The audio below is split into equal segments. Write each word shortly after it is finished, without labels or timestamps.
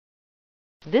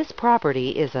This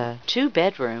property is a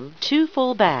 2-bedroom, 2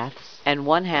 full baths, and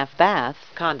 1/2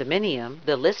 bath condominium.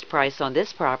 The list price on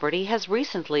this property has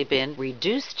recently been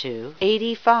reduced to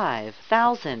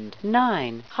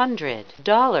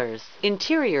 $85,900.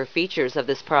 Interior features of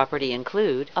this property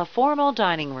include a formal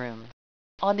dining room.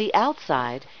 On the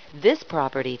outside, this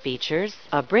property features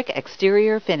a brick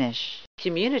exterior finish.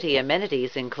 Community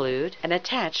amenities include an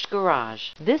attached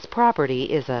garage. This property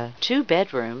is a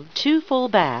 2-bedroom, 2 full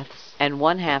baths, and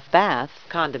 1/2 bath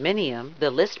condominium.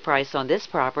 The list price on this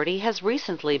property has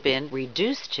recently been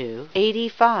reduced to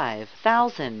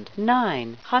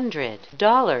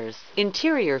 $85,900.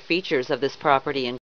 Interior features of this property include